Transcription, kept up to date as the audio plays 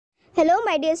Hello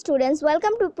my dear students,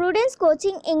 welcome to Prudence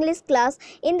Coaching English class.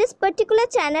 In this particular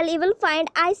channel you will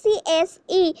find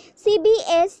ICSE,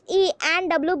 CBSE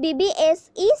and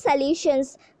WBBSE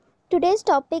solutions. Today's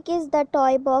topic is the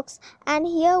toy box, and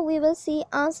here we will see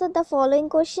answer the following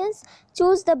questions.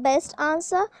 Choose the best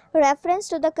answer, reference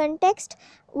to the context,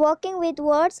 working with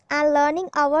words and learning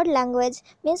our language.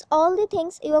 Means all the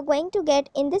things you are going to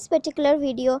get in this particular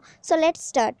video. So let's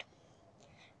start.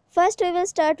 First, we will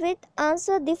start with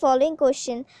answer the following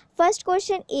question. First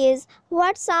question is,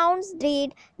 what sounds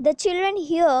did the children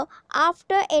hear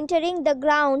after entering the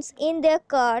grounds in their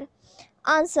car?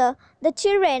 Answer, the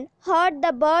children heard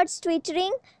the birds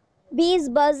twittering, bees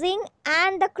buzzing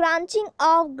and the crunching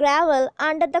of gravel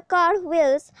under the car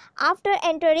wheels after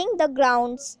entering the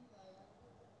grounds.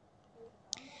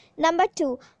 Number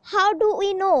 2. How do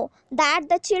we know that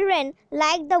the children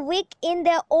liked the wick in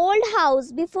their old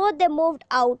house before they moved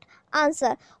out?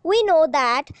 Answer. We know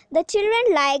that the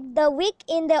children liked the wick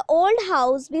in their old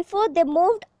house before they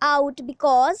moved out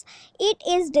because it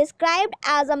is described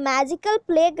as a magical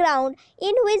playground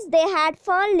in which they had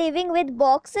fun living with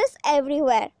boxes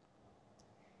everywhere.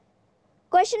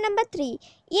 Question number 3.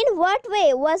 In what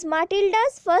way was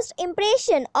Matilda's first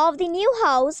impression of the new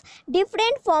house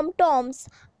different from Tom's?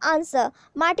 Answer.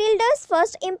 Matilda's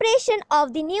first impression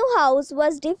of the new house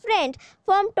was different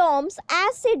from Tom's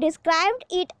as she described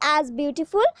it as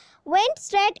beautiful, went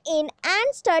straight in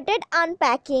and started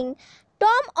unpacking.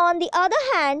 Tom, on the other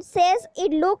hand, says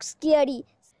it looked scary.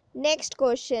 Next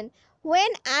question. When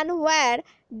and where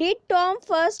did Tom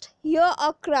first hear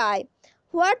a cry?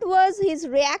 What was his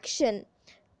reaction?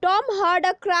 Tom heard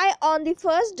a cry on the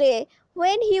first day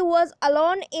when he was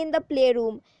alone in the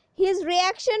playroom. His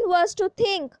reaction was to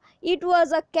think it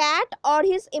was a cat or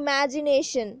his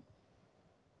imagination.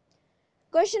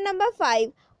 Question number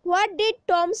 5. What did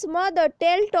Tom's mother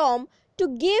tell Tom to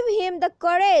give him the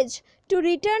courage to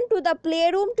return to the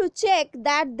playroom to check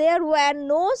that there were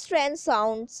no strange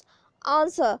sounds?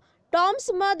 Answer. Tom's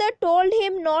mother told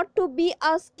him not to be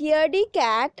a scaredy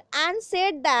cat and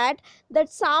said that the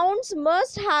sounds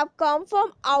must have come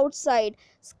from outside.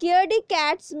 Scaredy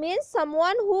cats means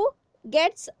someone who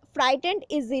gets frightened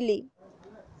easily.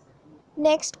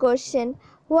 Next question.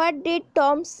 What did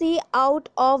Tom see out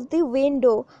of the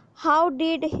window? How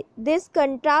did this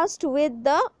contrast with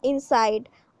the inside?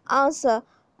 Answer.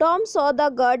 Tom saw the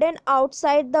garden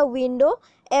outside the window.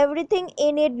 Everything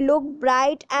in it looked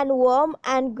bright and warm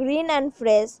and green and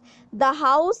fresh. The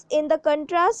house in the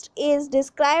contrast is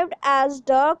described as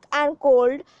dark and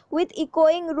cold with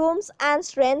echoing rooms and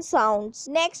strange sounds.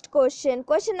 Next question.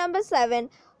 Question number 7.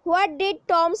 What did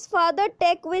Tom's father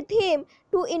take with him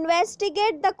to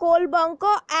investigate the coal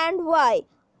bunker and why?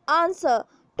 Answer.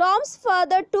 Tom's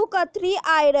father took a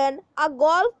 3-iron, a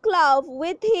golf club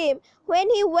with him when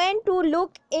he went to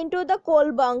look into the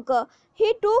coal bunker.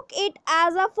 He took it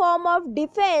as a form of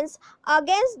defense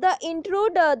against the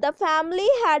intruder the family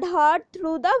had heard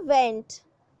through the vent.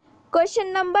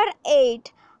 Question number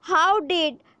 8. How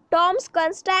did Tom's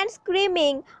constant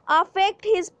screaming affect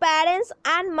his parents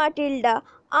and Matilda?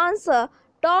 Answer.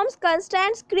 Tom's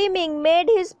constant screaming made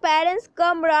his parents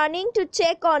come running to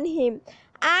check on him,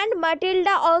 and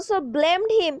Matilda also blamed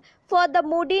him for the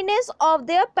moodiness of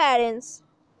their parents.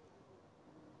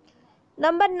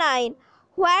 Number 9.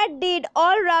 Where did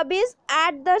all rubbish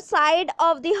at the side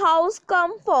of the house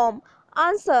come from?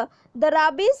 Answer. The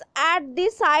rubbish at the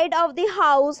side of the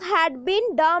house had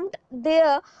been dumped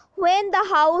there when the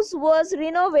house was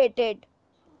renovated.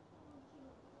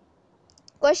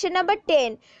 Question number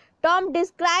 10. Tom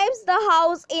describes the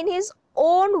house in his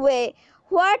own way.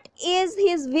 What is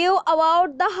his view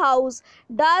about the house?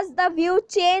 Does the view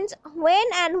change when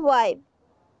and why?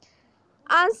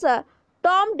 Answer.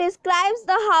 Tom describes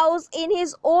the house in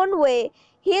his own way.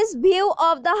 His view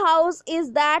of the house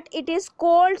is that it is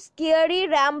cold, scary,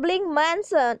 rambling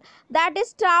mansion that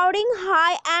is towering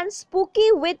high and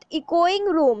spooky with echoing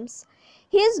rooms.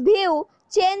 His view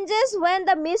changes when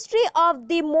the mystery of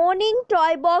the morning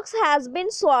toy box has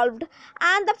been solved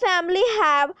and the family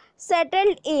have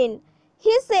settled in.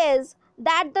 He says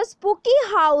that the spooky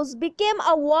house became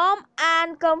a warm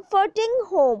and comforting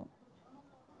home.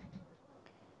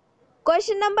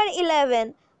 Question number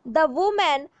 11. The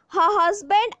woman, her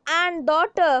husband and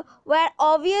daughter were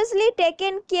obviously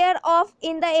taken care of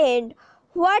in the end.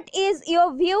 What is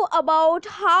your view about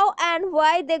how and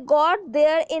why they got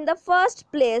there in the first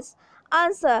place?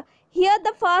 Answer. Here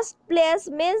the first place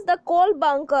means the coal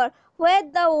bunker where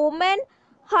the woman,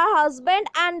 her husband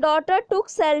and daughter took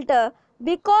shelter.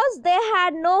 because they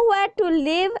had nowhere to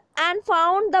live and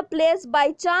found the place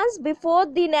by chance before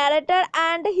the narrator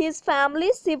and his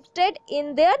family shifted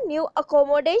in their new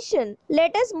accommodation.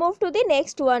 Let us move to the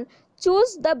next one.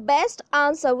 Choose the best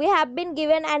answer. We have been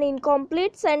given an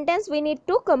incomplete sentence. We need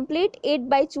to complete it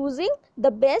by choosing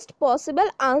the best possible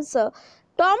answer.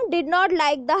 Tom did not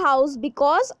like the house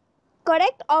because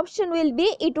correct option will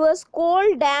be it was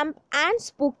cold, damp and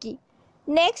spooky.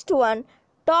 Next one.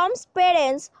 Tom's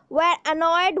parents were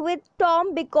annoyed with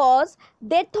Tom because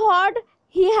they thought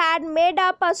he had made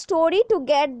up a story to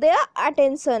get their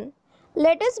attention.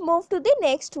 Let us move to the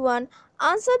next one.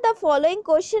 Answer the following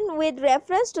question with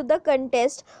reference to the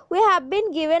contest. We have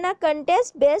been given a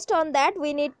contest. Based on that,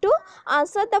 we need to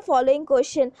answer the following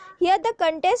question. Here the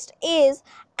contest is,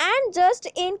 and just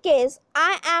in case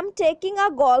I am taking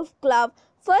a golf club.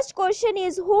 First question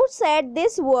is, who said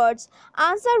these words?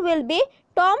 Answer will be,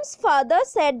 Tom's father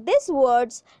said these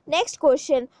words. Next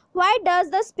question. Why does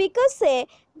the speaker say,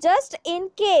 just in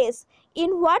case?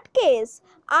 In what case?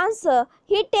 Answer.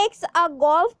 He takes a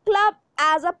golf club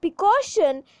as a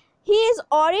precaution. He is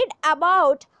worried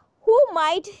about who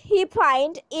might he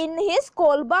find in his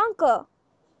coal bunker.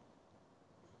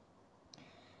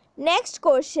 Next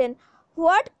question.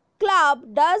 What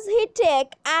club does he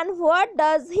take and what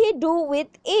does he do with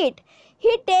it?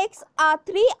 He takes a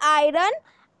 3-iron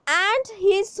and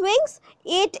he swings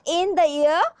it in the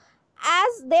air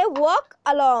as they walk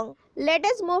along. Let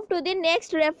us move to the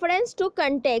next reference to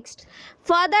context.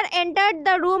 Father entered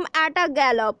the room at a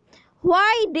gallop.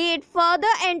 Why did father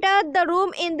enter the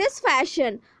room in this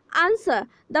fashion? Answer.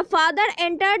 The father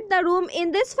entered the room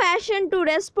in this fashion to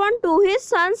respond to his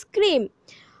son's scream.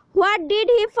 What did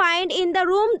he find in the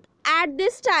room at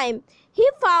this time? He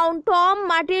found Tom,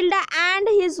 Matilda and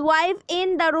his wife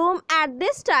in the room at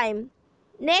this time.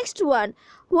 Next one.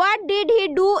 What did he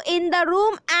do in the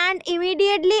room and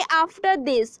immediately after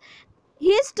this?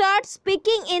 He starts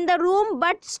speaking in the room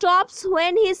but stops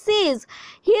when he sees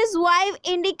his wife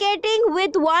indicating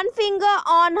with one finger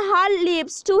on her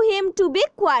lips to him to be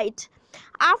quiet.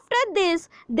 After this,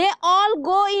 they all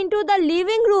go into the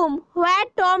living room where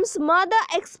Tom's mother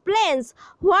explains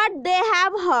what they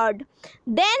have heard.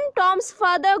 Then Tom's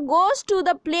father goes to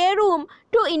the playroom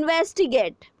to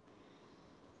investigate.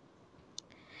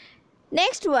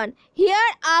 Next one. Here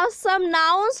are some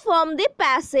nouns from the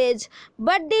passage,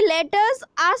 but the letters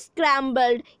are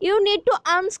scrambled. You need to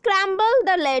unscramble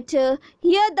the letter.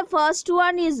 Here the first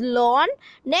one is lawn,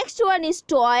 next one is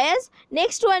toys,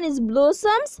 next one is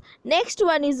blossoms, next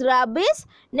one is rubbish,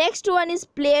 next one is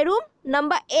playroom,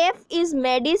 number F is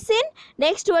medicine,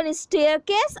 next one is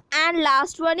staircase and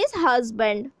last one is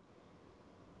husband.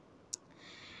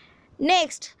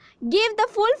 Next. Give the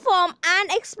full form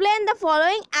and explain the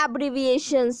following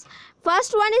abbreviations.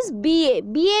 First one is BA.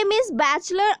 BA means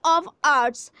Bachelor of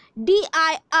Arts.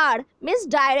 DIR means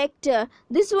Director.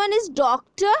 This one is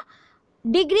Doctor.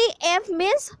 Degree F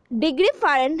means Degree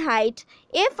Fahrenheit.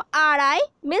 FRI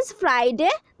means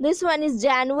Friday. This one is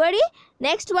January.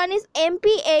 Next one is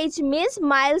MPH means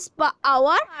miles per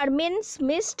hour. R means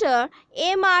Mr.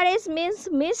 MRS means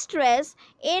mistress.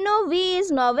 NOV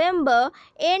is November.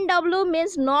 NW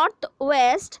means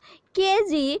northwest.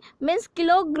 kg means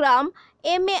kilogram.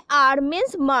 MAR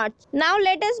means March. Now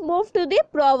let us move to the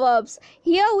proverbs.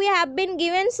 Here we have been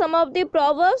given some of the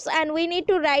proverbs and we need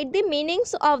to write the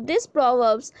meanings of these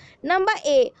proverbs. Number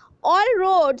A. All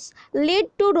roads lead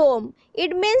to Rome.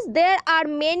 It means there are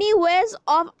many ways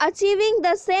of achieving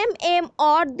the same aim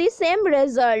or the same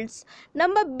results.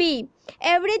 Number B.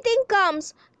 Everything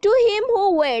comes to him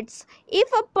who waits. If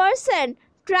a person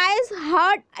tries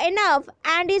hard enough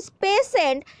and is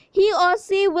patient, he or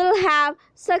she will have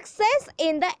success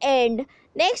in the end.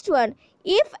 Next one.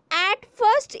 If at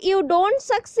first you don't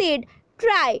succeed,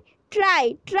 try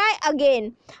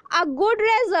again. A good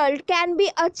result can be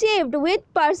achieved with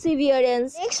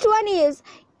perseverance. Next one is,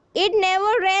 it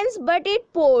never rains but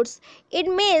it pours. It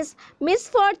means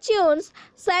misfortunes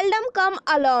seldom come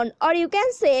alone, or you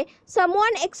can say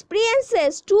someone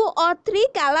experiences 2 or 3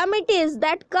 calamities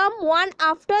that come one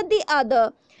after the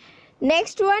other.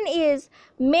 Next one is,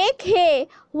 make hay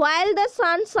while the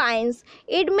sun shines.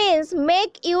 It means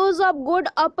make use of good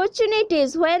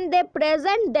opportunities when they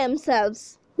present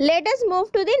themselves. Let us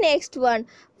move to the next one.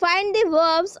 Find the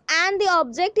verbs and the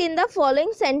object in the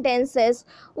following sentences.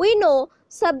 We know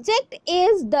subject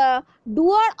is the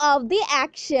doer of the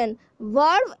action.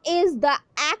 Verb is the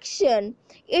action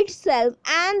itself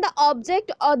and the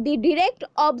object or the direct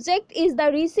object is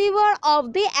the receiver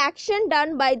of the action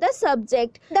done by the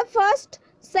subject. The first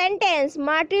Sentence.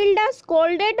 Matilda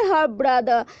scolded her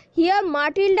brother. Here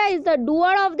Matilda is the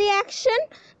doer of the action.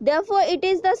 Therefore it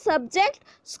is the subject.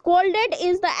 Scolded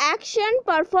is the action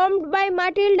performed by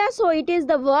Matilda. So it is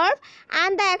the verb.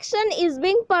 And the action is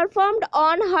being performed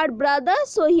on her brother.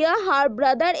 So here her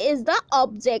brother is the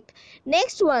object.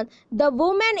 Next one. The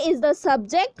woman is the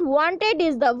subject. Wanted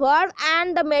is the verb.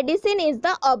 And the medicine is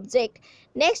the object.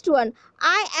 Next one.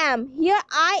 I am. Here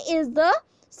I is the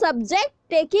subject.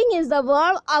 Taking is the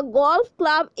verb. A golf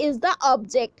club is the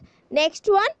object. Next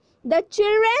one. The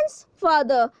children's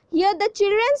father. Here the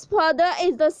children's father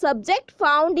is the subject.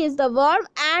 Found is the verb.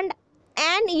 And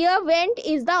here went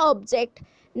is the object.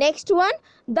 Next one.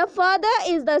 The father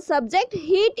is the subject.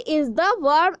 Hit is the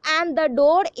verb. And the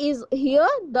door is here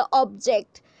the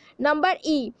object. Number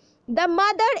E. The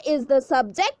mother is the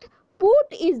subject.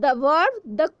 Put is the verb.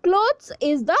 The clothes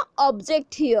is the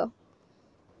object here.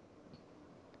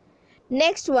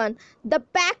 Next one. The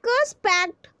packers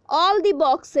packed all the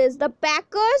boxes. The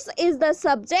packers is the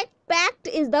subject. Packed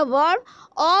is the verb.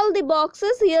 All the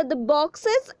boxes. Here the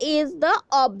boxes is the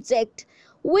object.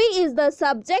 We is the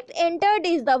subject. Entered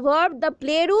is the verb. The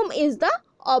playroom is the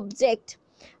object.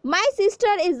 My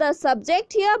sister is the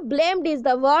subject. Here blamed is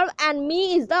the verb. And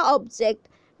me is the object.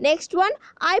 Next one.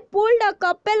 I pulled a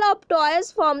couple of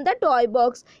toys from the toy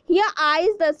box. Here I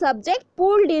is the subject.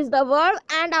 Pulled is the verb.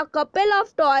 And a couple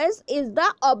of toys is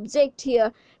the object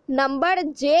here. Number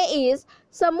J is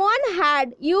someone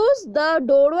had used the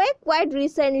doorway quite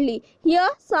recently. Here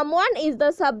someone is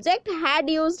the subject. Had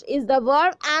used is the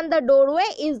verb. And the doorway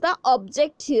is the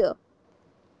object here.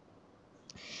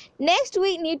 Next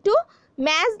we need to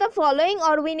match the following,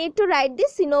 or we need to write the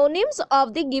synonyms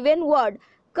of the given word.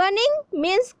 Cunning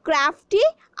means crafty.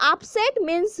 Upset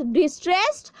means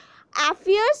distressed.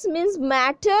 Affairs means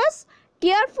matters.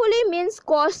 Carefully means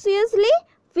cautiously.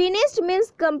 Finished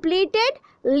means completed.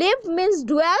 Lived means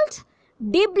dwelt.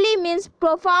 Deeply means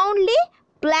profoundly.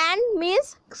 Planned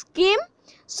means scheme.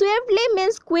 Swiftly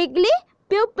means quickly.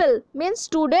 Pupil means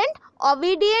student.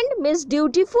 Obedient means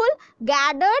dutiful.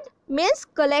 Gathered means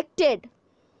collected.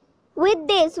 With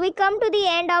this, we come to the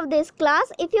end of this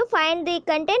class. If you find the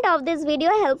content of this video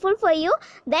helpful for you,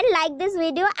 then like this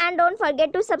video and don't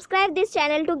forget to subscribe this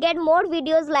channel to get more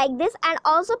videos like this, and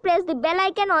also press the bell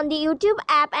icon on the YouTube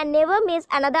app and never miss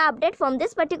another update from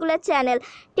this particular channel.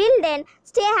 Till then,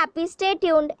 stay happy, stay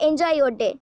tuned, enjoy your day.